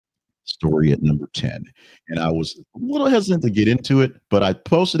story at number 10. And I was a little hesitant to get into it, but I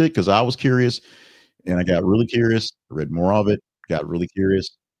posted it because I was curious and I got really curious, read more of it, got really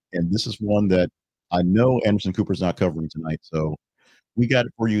curious. And this is one that I know Anderson Cooper's not covering tonight. So we got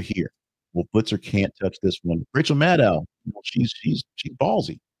it for you here. Well, Blitzer can't touch this one. Rachel Maddow, she's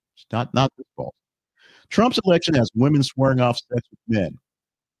ballsy. She's not this ballsy. Trump's election has women swearing off sex with men.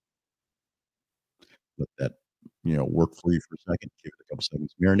 Let that work for you for a second. Give it a couple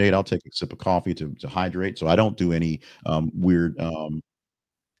seconds. Marinate. I'll take a sip of coffee to hydrate, so I don't do any weird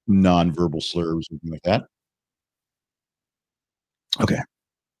nonverbal slurs or anything like that. Okay,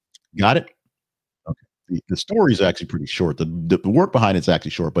 got it. Okay. The story is actually pretty short. The work behind it's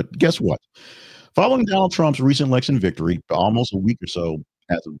actually short, but guess what? Following Donald Trump's recent election victory, almost a week or so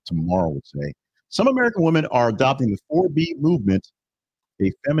as of tomorrow, would say, some American women are adopting the 4B movement,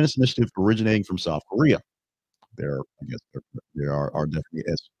 a feminist initiative originating from South Korea. I guess there are definitely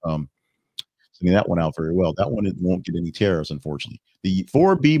singing that one out very well. That one, it won't get any tariffs, unfortunately. The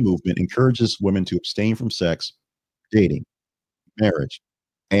 4B movement encourages women to abstain from sex, dating, marriage,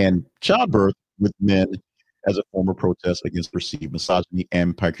 and childbirth with men as a form of protest against perceived misogyny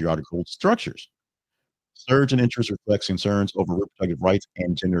and patriarchal structures. Surge in interest reflects concerns over reproductive rights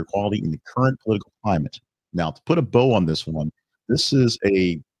and gender equality in the current political climate. Now, to put a bow on this one, this is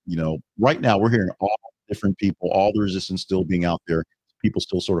right now we're hearing all different people, all the resistance still being out there, people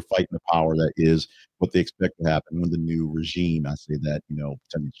still sort of fighting the power that is what they expect to happen when the new regime, I say that, tongue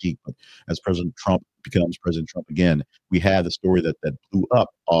in cheek, but as President Trump becomes President Trump again, we had the story that blew up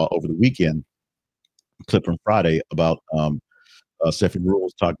over the weekend, clip from Friday about Stephanie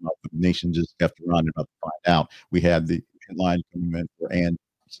Rules talking about the nation just after Iran about to find out. We had the headline coming in for Ann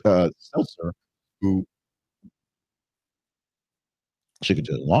Seltzer, who she could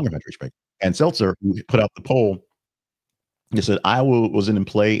do it longer, much respect. And Seltzer, who put out the poll, they said Iowa wasn't in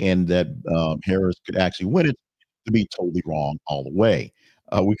play and that Harris could actually win it, to be totally wrong all the way.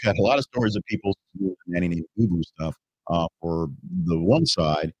 We've had a lot of stories of people nanny boo stuff for the one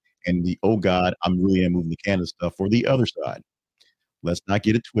side, and the oh God, I'm really am moving to Canada stuff for the other side. Let's not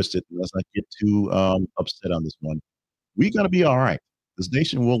get it twisted. Let's not get too upset on this one. We got to be all right. This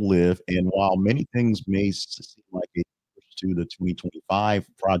nation will live, and while many things may seem like a push to the 2025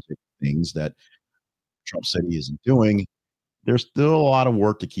 project things that Trump said he isn't doing, there's still a lot of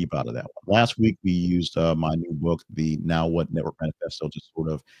work to keep out of that one. Last week, we used my new book, the Now What Network Manifesto, just sort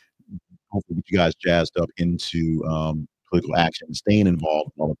of hopefully get you guys jazzed up into political action, staying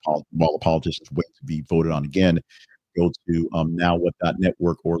involved while the politicians wait to be voted on again. Go to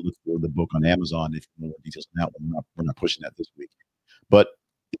nowwhat.network or look for the book on Amazon if you want more details on that one. We're not pushing that this week. But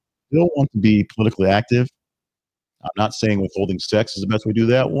if you still want to be politically active, I'm not saying withholding sex is the best way to do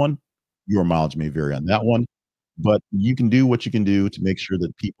that one. Your mileage may vary on that one. But you can do what you can do to make sure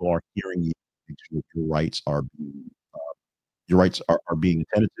that people are hearing you, make sure that your rights are being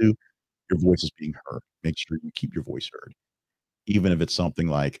attended to, your voice is being heard. Make sure you keep your voice heard, even if it's something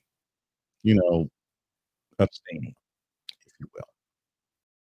like, abstaining, if you will.